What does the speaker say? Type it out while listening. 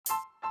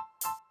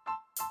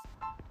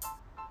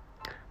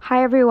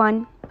Hi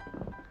everyone,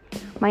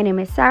 my name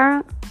is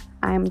Sarah.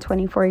 I'm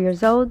 24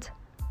 years old.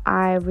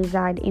 I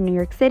reside in New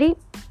York City.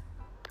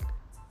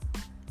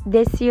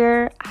 This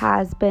year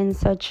has been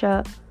such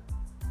a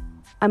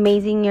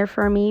amazing year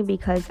for me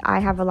because I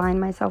have aligned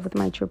myself with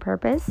my true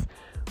purpose,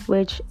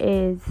 which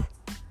is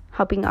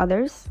helping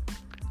others.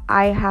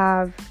 I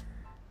have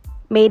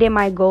made it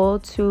my goal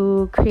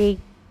to create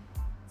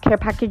care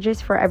packages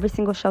for every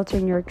single shelter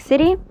in New York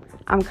City.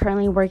 I'm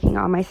currently working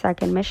on my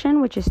second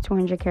mission, which is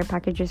 200 care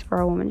packages for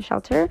a women's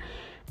shelter.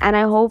 And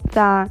I hope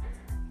that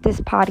this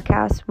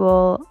podcast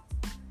will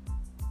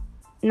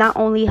not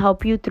only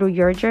help you through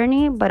your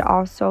journey, but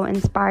also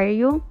inspire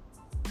you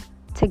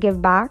to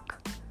give back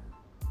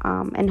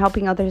and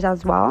helping others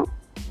as well.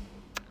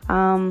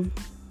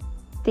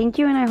 Thank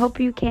you, and I hope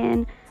you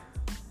can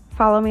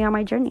follow me on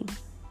my journey.